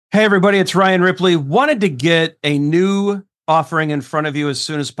Hey, everybody, it's Ryan Ripley. Wanted to get a new offering in front of you as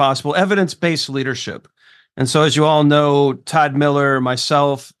soon as possible, evidence-based leadership. And so, as you all know, Todd Miller,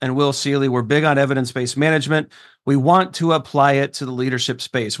 myself, and Will Seeley, we're big on evidence-based management. We want to apply it to the leadership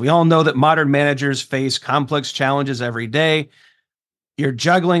space. We all know that modern managers face complex challenges every day. You're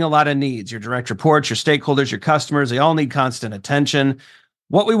juggling a lot of needs, your direct reports, your stakeholders, your customers, they all need constant attention.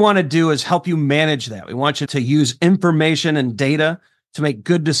 What we want to do is help you manage that. We want you to use information and data to make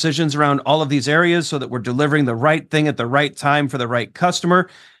good decisions around all of these areas so that we're delivering the right thing at the right time for the right customer.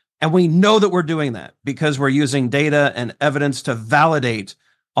 And we know that we're doing that because we're using data and evidence to validate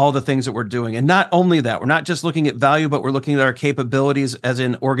all the things that we're doing. And not only that, we're not just looking at value, but we're looking at our capabilities as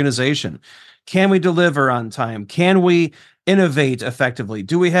an organization. Can we deliver on time? Can we innovate effectively?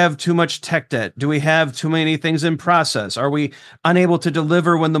 Do we have too much tech debt? Do we have too many things in process? Are we unable to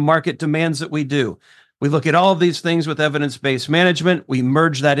deliver when the market demands that we do? We look at all of these things with evidence-based management. We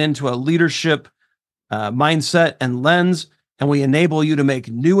merge that into a leadership mindset and lens, and we enable you to make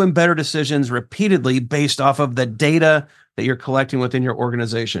new and better decisions repeatedly based off of the data that you're collecting within your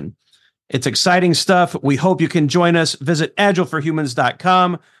organization. It's exciting stuff. We hope you can join us. Visit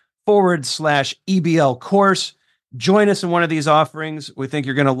agileforhumans.com/EBL course. Join us in one of these offerings. We think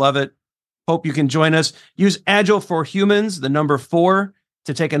you're going to love it. Hope you can join us. Use Agile for Humans, the number 4,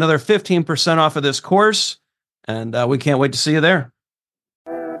 to take another 15% off of this course. And we can't wait to see you there.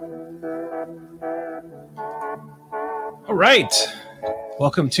 All right.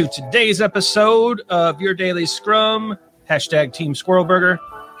 Welcome to today's episode of Your Daily Scrum, #Team Squirrelburger.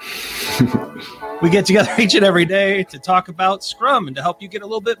 We get together each and every day to talk about Scrum and to help you get a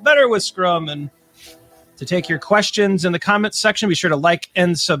little bit better with Scrum and to take your questions in the comments section. Be sure to like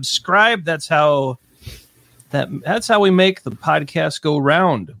and subscribe. That's how we make the podcast go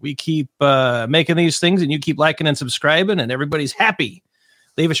round. We keep making these things, and you keep liking and subscribing, and everybody's happy.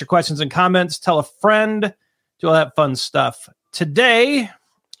 Leave us your questions and comments. Tell a friend. Do all that fun stuff. Today,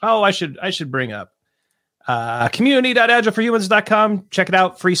 I should bring up community.agileforhumans.com. Check it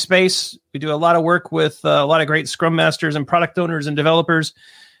out. Free space. We do a lot of work with a lot of great Scrum Masters and product owners and developers.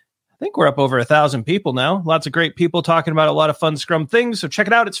 I think we're up over 1,000 people now. Lots of great people talking about a lot of fun Scrum things. So check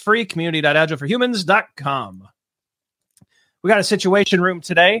it out. It's free. community.agileforhumans.com. We got a situation room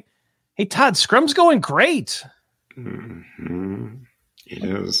today. Hey, Todd, Scrum's going great. Mm-hmm. It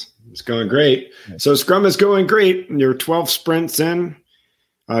is. It's going great. So Scrum is going great. You're 12 sprints in.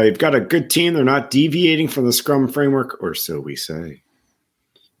 You've got a good team. They're not deviating from the Scrum framework, or so we say.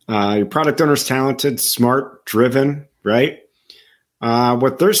 Your product owner's talented, smart, driven, right?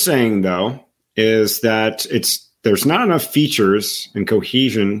 What they're saying, though, is that there's not enough features and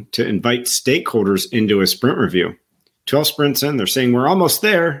cohesion to invite stakeholders into a sprint review. 12 sprints in, they're saying we're almost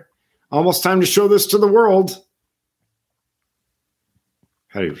there. Almost time to show this to the world.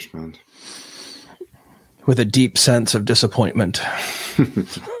 How do you respond? With a deep sense of disappointment.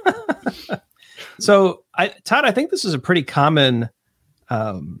 So, Todd, I think this is a pretty common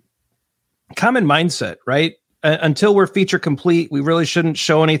mindset, right? Until we're feature complete, we really shouldn't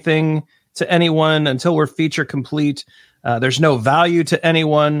show anything to anyone. Until we're feature complete, there's no value to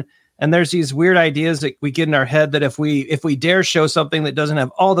anyone. And there's these weird ideas that we get in our head that if we dare show something that doesn't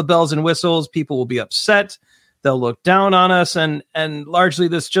have all the bells and whistles, people will be upset. They'll look down on us. And largely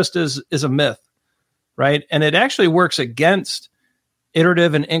this just is a myth, right? And it actually works against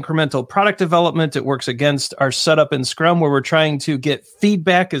iterative and incremental product development. It works against our setup in Scrum, where we're trying to get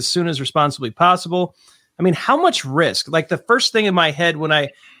feedback as soon as responsibly possible. I mean, how much risk? Like, the first thing in my head when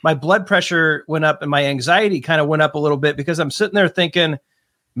my blood pressure went up and my anxiety kind of went up a little bit, because I'm sitting there thinking,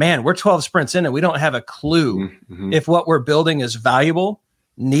 man, we're 12 sprints in and we don't have a clue if what we're building is valuable,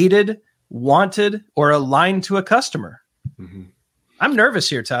 needed, wanted, or aligned to a customer. Mm-hmm. I'm nervous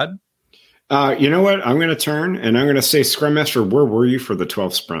here, Todd. You know what? I'm going to turn and I'm going to say, Scrum Master, where were you for the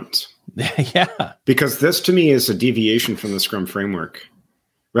 12 sprints? Yeah. Because this to me is a deviation from the Scrum framework.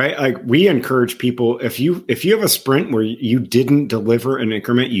 Right? Like, we encourage people, if you have a sprint where you didn't deliver an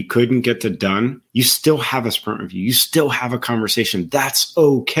increment, you couldn't get to done, you still have a sprint review. You still have a conversation. That's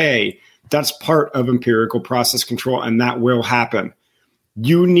okay. That's part of empirical process control, and that will happen.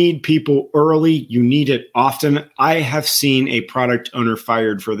 You need people early. You need it often. I have seen a product owner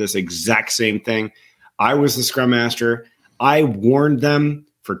fired for this exact same thing. I was the Scrum Master. I warned them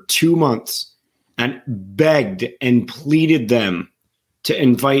for 2 months and begged and pleaded them to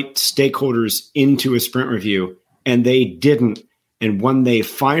invite stakeholders into a sprint review, and they didn't. And when they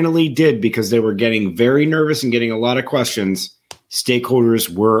finally did, because they were getting very nervous and getting a lot of questions, stakeholders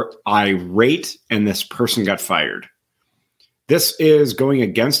were irate, and this person got fired. This is going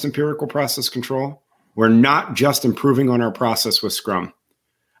against empirical process control. We're not just improving on our process with Scrum.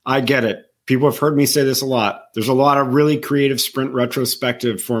 I get it. People have heard me say this a lot. There's a lot of really creative sprint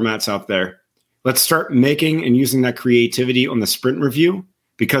retrospective formats out there. Let's start making and using that creativity on the sprint review,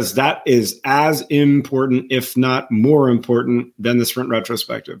 because that is as important, if not more important, than the sprint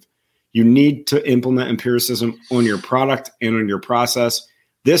retrospective. You need to implement empiricism on your product and on your process.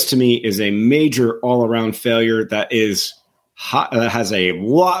 This, to me, is a major all-around failure that has a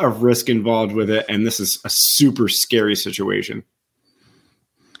lot of risk involved with it, and this is a super scary situation.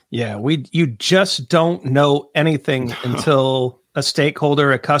 Yeah, you just don't know anything until a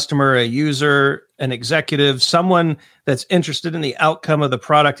stakeholder, a customer, a user, an executive, someone that's interested in the outcome of the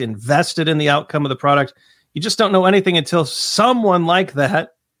product, invested in the outcome of the product. You just don't know anything until someone like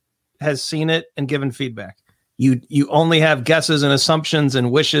that has seen it and given feedback. You only have guesses and assumptions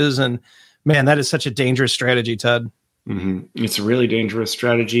and wishes, and man, that is such a dangerous strategy, Todd. Mm-hmm. It's a really dangerous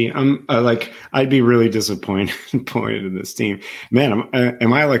strategy. I'd be really disappointed in this team. Man,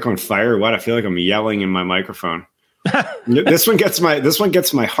 am I like on fire? What? I feel like I'm yelling in my microphone. This one gets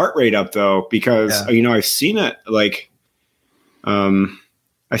my heart rate up though, because I've seen it. I've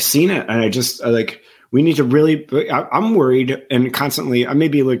seen it, and we need to really. I'm worried, and constantly. I may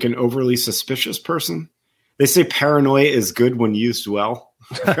be like an overly suspicious person. They say paranoia is good when used well.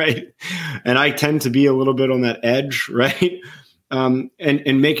 Right. And I tend to be a little bit on that edge. Right.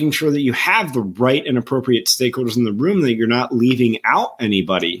 And making sure that you have the right and appropriate stakeholders in the room, that you're not leaving out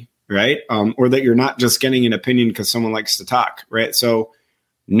anybody. Right. Or that you're not just getting an opinion because someone likes to talk. Right. So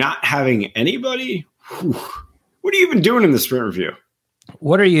not having anybody. What are you even doing in the sprint review?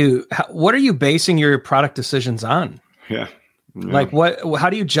 What are you basing your product decisions on? Yeah. Like how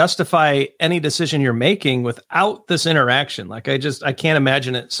do you justify any decision you're making without this interaction? Like I can't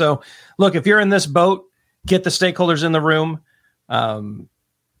imagine it. So look, if you're in this boat, get the stakeholders in the room.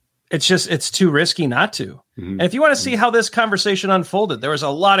 It's too risky not to. Mm-hmm. And if you want to see how this conversation unfolded, there was a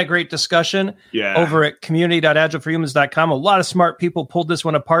lot of great discussion over at community.agileforhumans.com. A lot of smart people pulled this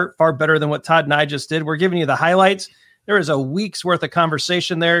one apart far better than what Todd and I just did. We're giving you the highlights. There is a week's worth of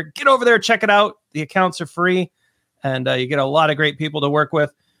conversation there. Get over there, check it out. The accounts are free. And you get a lot of great people to work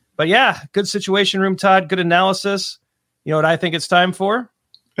with. But yeah, good situation room, Todd. Good analysis. You know what I think it's time for?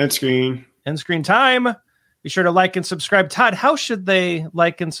 End screen time. Be sure to like and subscribe. Todd, how should they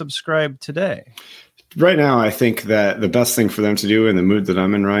like and subscribe today? Right now, I think that the best thing for them to do in the mood that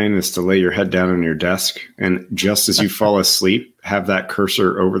I'm in, Ryan, is to lay your head down on your desk. And just as you fall asleep, have that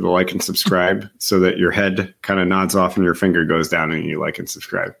cursor over the like and subscribe so that your head kind of nods off and your finger goes down and you like and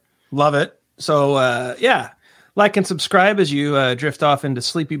subscribe. Love it. So, like and subscribe as you drift off into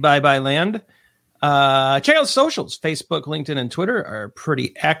sleepy bye-bye land. Check out socials. Facebook, LinkedIn, and Twitter are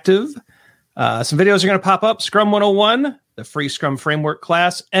pretty active. Some videos are going to pop up. Scrum 101, the free Scrum framework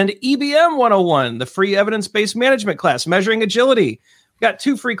class, and EBM 101, the free evidence-based management class, measuring agility. We've got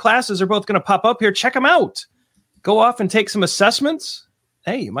 2 free classes. They're both going to pop up here. Check them out. Go off and take some assessments.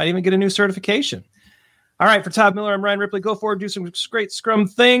 Hey, you might even get a new certification. All right, for Todd Miller, I'm Ryan Ripley. Go forward, do some great Scrum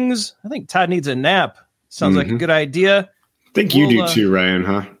things. I think Todd needs a nap. Sounds like a good idea. I think you do too, Ryan,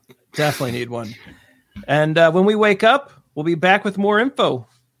 huh? Definitely need one. And when we wake up, we'll be back with more info.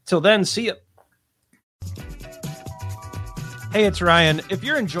 Till then, see ya. Hey, it's Ryan. If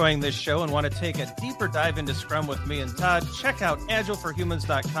you're enjoying this show and want to take a deeper dive into Scrum with me and Todd, check out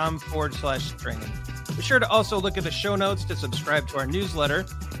agileforhumans.com/training. Be sure to also look at the show notes to subscribe to our newsletter,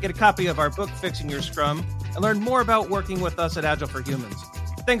 get a copy of our book, Fixing Your Scrum, and learn more about working with us at Agile for Humans.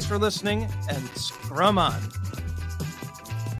 Thanks for listening, and Scrum on.